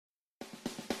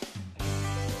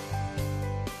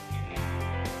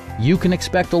You can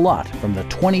expect a lot from the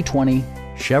 2020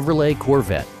 Chevrolet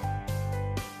Corvette.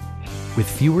 With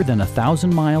fewer than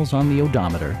 1,000 miles on the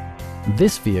odometer,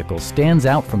 this vehicle stands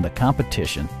out from the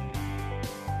competition.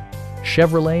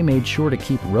 Chevrolet made sure to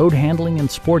keep road handling and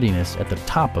sportiness at the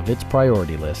top of its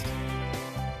priority list.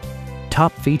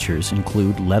 Top features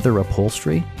include leather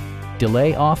upholstery,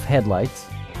 delay-off headlights,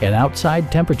 an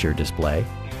outside temperature display,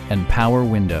 and power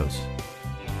windows.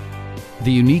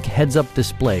 The unique heads-up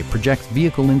display projects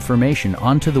vehicle information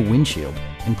onto the windshield,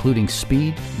 including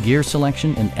speed, gear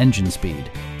selection, and engine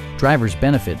speed. Drivers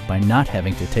benefit by not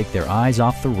having to take their eyes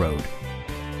off the road.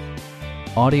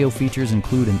 Audio features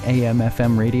include an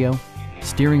AM/FM radio,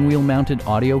 steering wheel mounted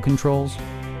audio controls,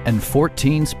 and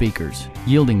 14 speakers,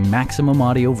 yielding maximum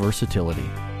audio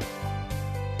versatility.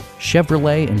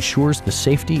 Chevrolet ensures the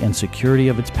safety and security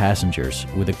of its passengers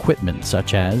with equipment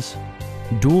such as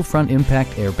dual front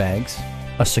impact airbags,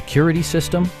 a security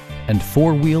system, and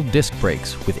four-wheel disc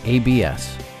brakes with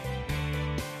ABS.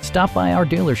 Stop by our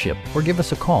dealership or give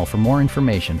us a call for more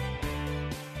information.